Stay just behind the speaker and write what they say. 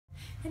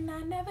And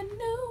I never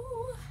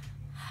knew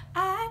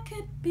I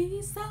could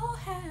be so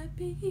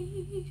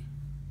happy.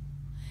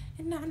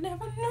 And I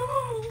never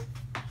knew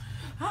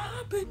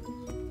I'd be.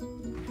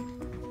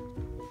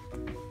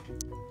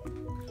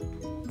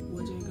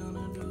 What you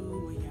gonna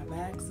do when your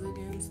back's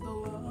against the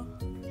wall?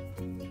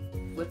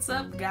 What's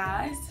up,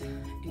 guys?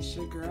 It's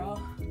your girl,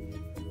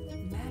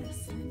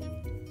 Madison.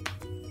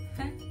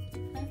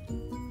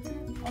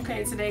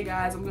 Okay, today,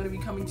 guys, I'm going to be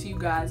coming to you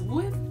guys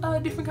with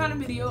a different kind of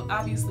video.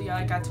 Obviously,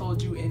 like I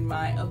told you in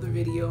my other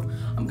video,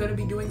 I'm going to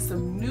be doing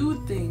some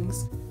new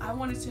things. I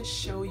wanted to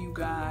show you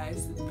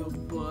guys the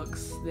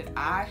books that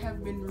I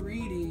have been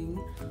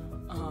reading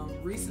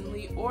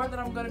recently, or that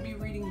I'm going to be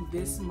reading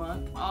this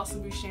month. I'll also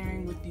be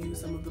sharing with you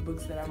some of the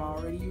books that I've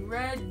already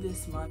read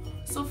this month.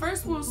 So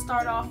first, we'll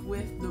start off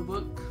with the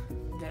book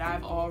that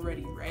I've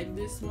already read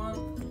this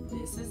month.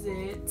 This is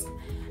it.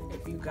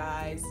 If you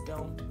guys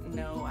don't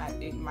know,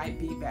 it might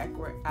be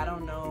backward. I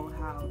don't know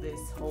how this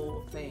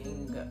whole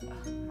thing,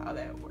 how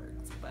that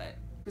works, but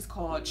it's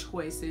called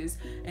Choices,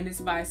 and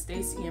it's by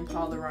Stacy and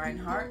Paula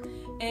Reinhart.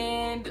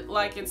 And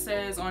like it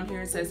says on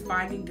here, it says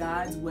finding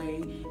God's way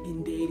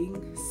in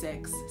dating,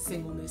 sex,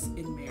 singleness,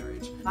 and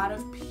marriage. A lot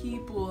of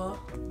people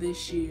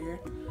this year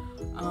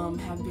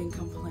have been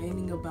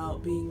complaining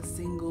about being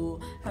single,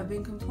 have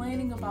been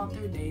complaining about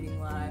their dating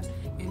lives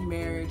and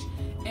marriage.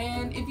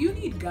 And if you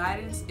need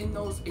guidance in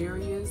those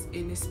areas,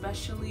 and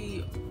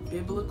especially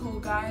biblical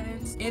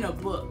guidance in a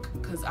book,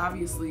 because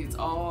obviously it's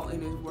all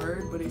in His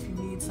Word, but if you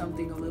need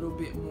something a little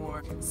bit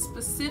more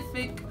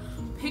specific,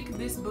 pick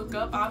this book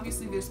up.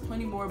 Obviously there's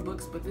plenty more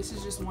books, but this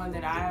is just one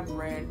that I have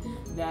read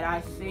that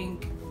I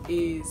think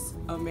is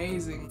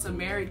amazing. It's a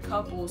married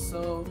couple,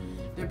 so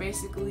they're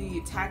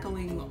basically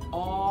tackling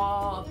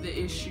all the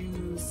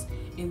issues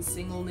in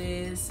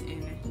singleness,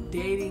 in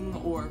dating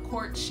or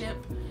courtship,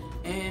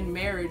 and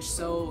marriage.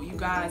 So you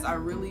guys, I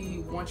really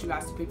want you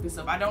guys to pick this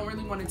up. I don't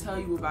really want to tell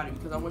you about it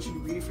because I want you to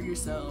read it for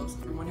yourselves.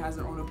 Everyone has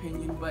their own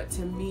opinion, but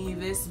to me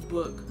this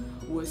book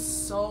was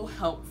so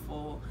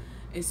helpful,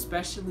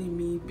 especially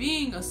me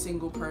being a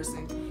single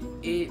person.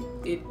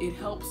 It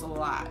helps a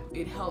lot.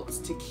 It helps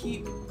to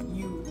keep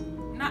you,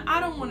 I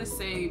don't want to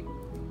say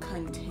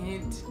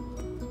content,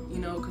 you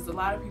know, because a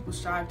lot of people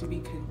strive to be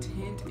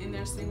content in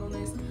their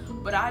singleness,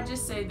 but I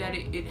just say that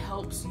it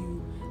helps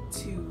you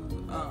to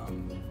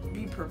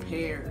be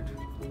prepared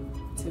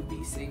to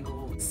be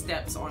single,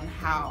 steps on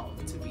how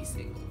to be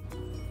single.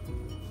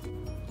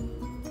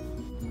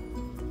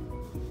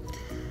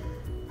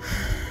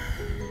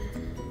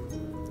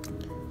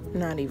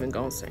 Not even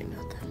gonna say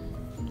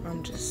nothing.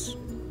 I'm just...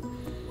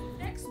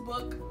 Next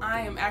book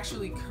I am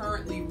actually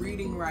currently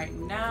reading right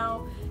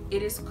now.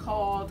 It is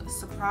called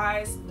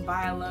Surprised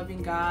by a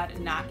Loving God,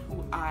 Not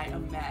Who I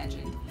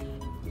Imagined.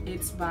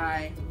 It's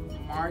by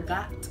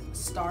Margot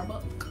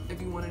Starbuck, if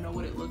you want to know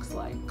what it looks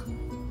like.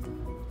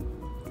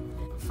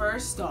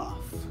 First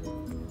off,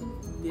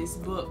 this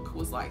book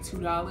was like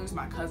 $2.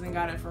 My cousin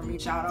got it for me.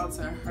 Shout out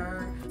to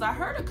her. I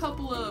heard a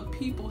couple of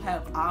people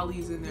have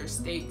Ollie's in their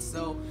state,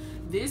 so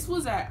this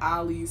was at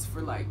Ollie's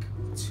for like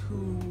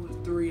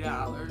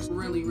 $2-3.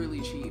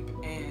 Really cheap,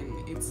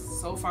 and it's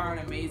so far an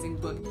amazing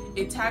book.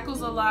 It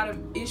tackles a lot of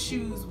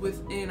issues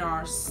within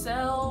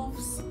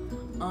ourselves.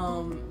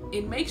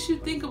 It makes you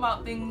think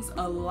about things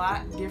a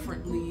lot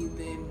differently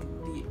than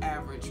the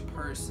average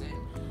person.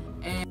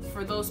 And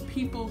for those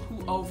people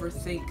who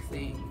overthink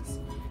things,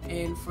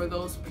 and for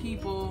those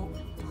people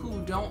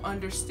who don't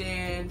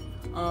understand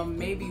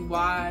maybe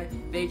why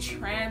they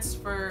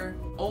transfer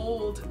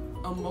old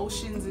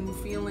emotions and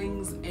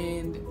feelings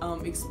and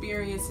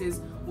experiences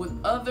with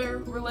other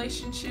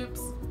relationships,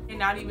 and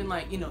not even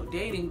like, you know,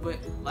 dating, but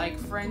like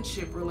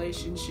friendship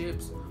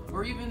relationships,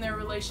 or even their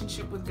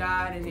relationship with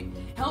God, and it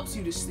helps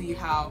you to see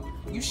how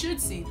you should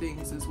see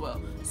things as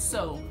well.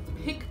 So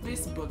pick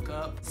this book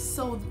up.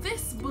 So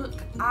this book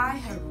I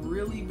have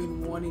really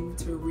been wanting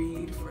to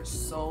read for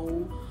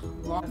so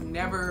long. I've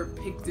never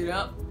picked it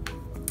up,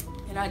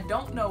 and I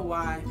don't know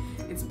why.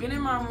 It's been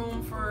in my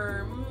room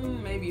for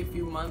maybe a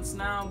few months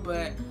now,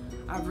 but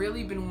I've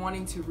really been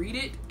wanting to read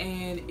it,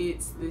 and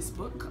it's this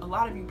book. A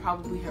lot of you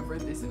probably have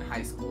read this in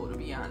high school, to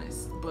be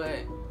honest, but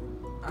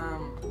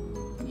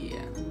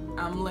yeah,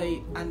 I'm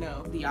late, I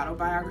know. The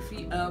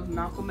Autobiography of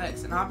Malcolm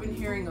X, and I've been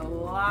hearing a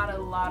lot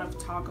of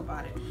talk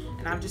about it,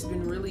 and I've just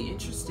been really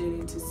interested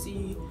in to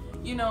see,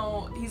 you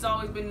know, he's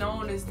always been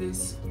known as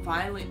this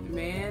violent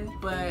man,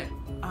 but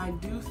I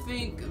do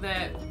think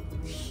that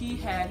he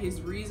had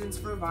his reasons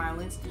for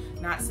violence.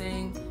 Not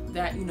saying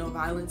that, you know,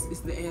 violence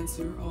is the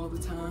answer all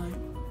the time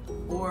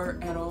or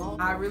at all.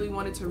 I really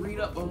wanted to read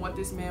up on what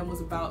this man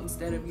was about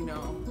instead of, you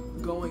know,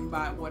 going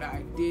by what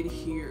I did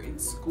here in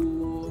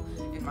school,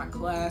 in my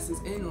classes,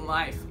 in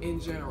life in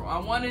general. I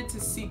wanted to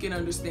seek an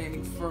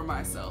understanding for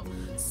myself.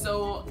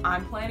 So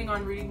I'm planning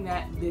on reading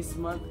that this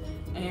month,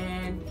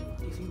 and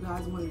if you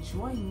guys want to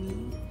join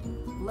me,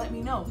 let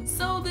me know.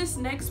 So this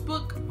next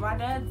book, my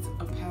dad's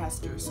a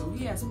pastor, so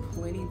he has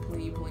plenty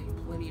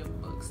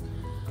of books.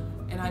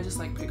 and I just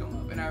like pick them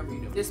up and I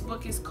read them. This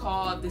book is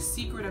called The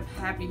Secret of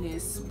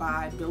Happiness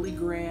by Billy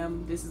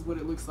Graham. This is what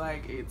it looks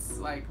like. It's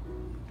like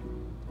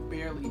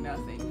barely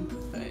nothing,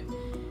 but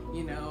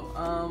you know,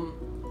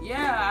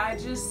 yeah,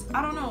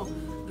 I don't know.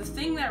 The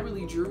thing that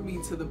really drew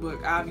me to the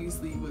book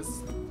obviously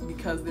was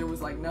because there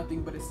was like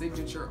nothing but a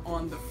signature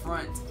on the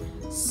front.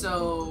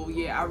 So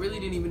yeah, I really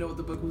didn't even know what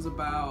the book was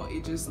about.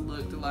 It just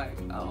looked like,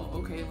 oh,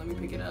 okay, let me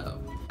pick it up.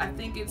 I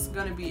think it's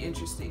gonna be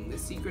interesting. The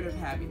Secret of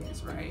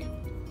Happiness, right?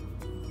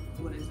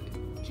 What is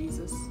it?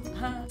 Jesus?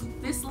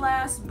 This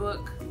last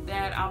book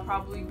that I'll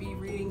probably be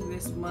reading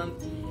this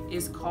month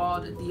is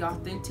called The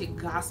Authentic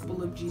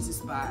Gospel of Jesus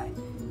by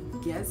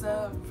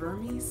Geza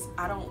Vermes.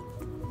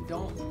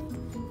 Don't,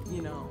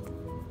 you know,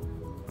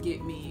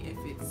 get me if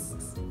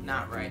it's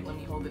not right. Let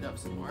me hold it up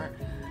some more.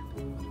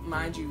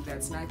 Mind you,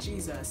 that's not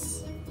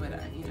Jesus, but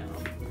you know,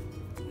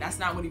 that's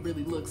not what he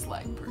really looks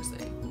like per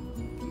se.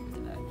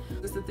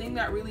 Because the thing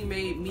that really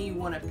made me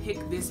want to pick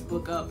this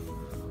book up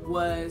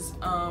was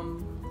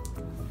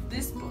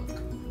this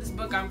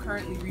book I'm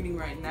currently reading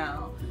right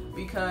now,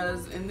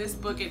 because in this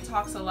book it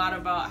talks a lot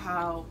about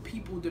how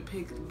people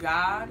depict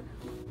God.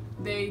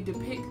 They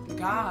depict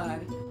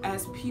God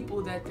as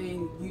people that they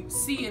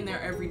see in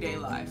their everyday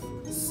life.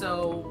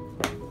 So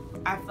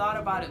I thought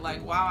about it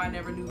like, wow, I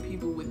never knew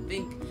people would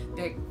think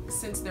that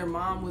since their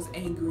mom was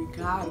angry,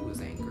 God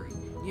was angry,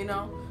 you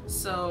know?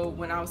 So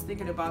when I was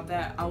thinking about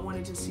that, I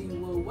wanted to see,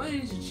 well, what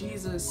is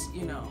Jesus,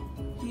 you know?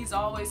 He's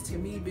always, to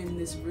me, been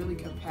this really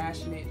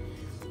compassionate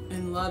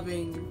and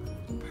loving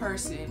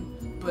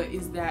person, but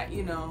is that,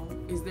 you know,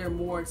 is there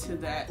more to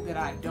that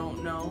I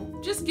don't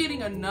know? Just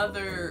getting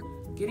another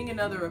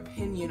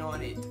opinion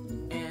on it,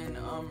 and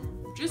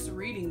just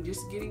reading,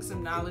 just getting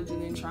some knowledge,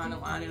 and then trying to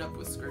line it up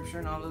with scripture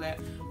and all of that.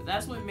 But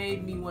that's what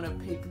made me want to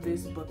pick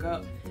this book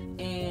up.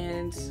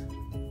 And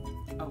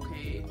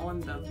okay, on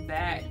the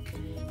back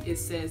it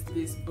says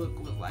this book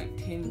was like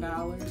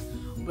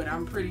 $10, but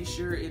I'm pretty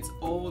sure it's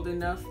old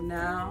enough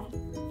now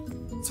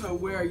to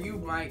where you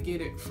might get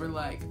it for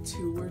like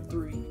 $2 or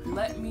 $3.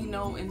 Let me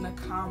know in the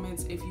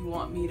comments if you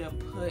want me to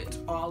put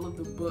all of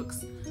the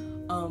books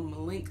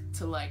linked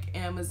to like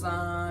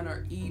Amazon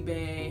or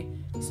eBay,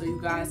 so you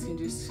guys can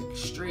just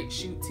straight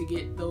shoot to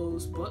get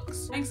those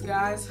books. Thanks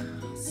guys,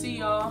 see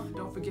y'all.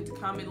 Don't forget to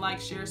comment,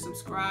 like, share,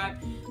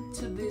 subscribe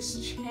to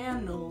this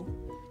channel,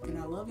 and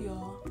I love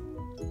y'all.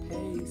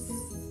 Peace.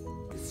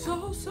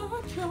 So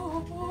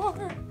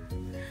secure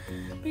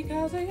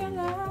because of your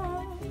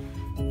love.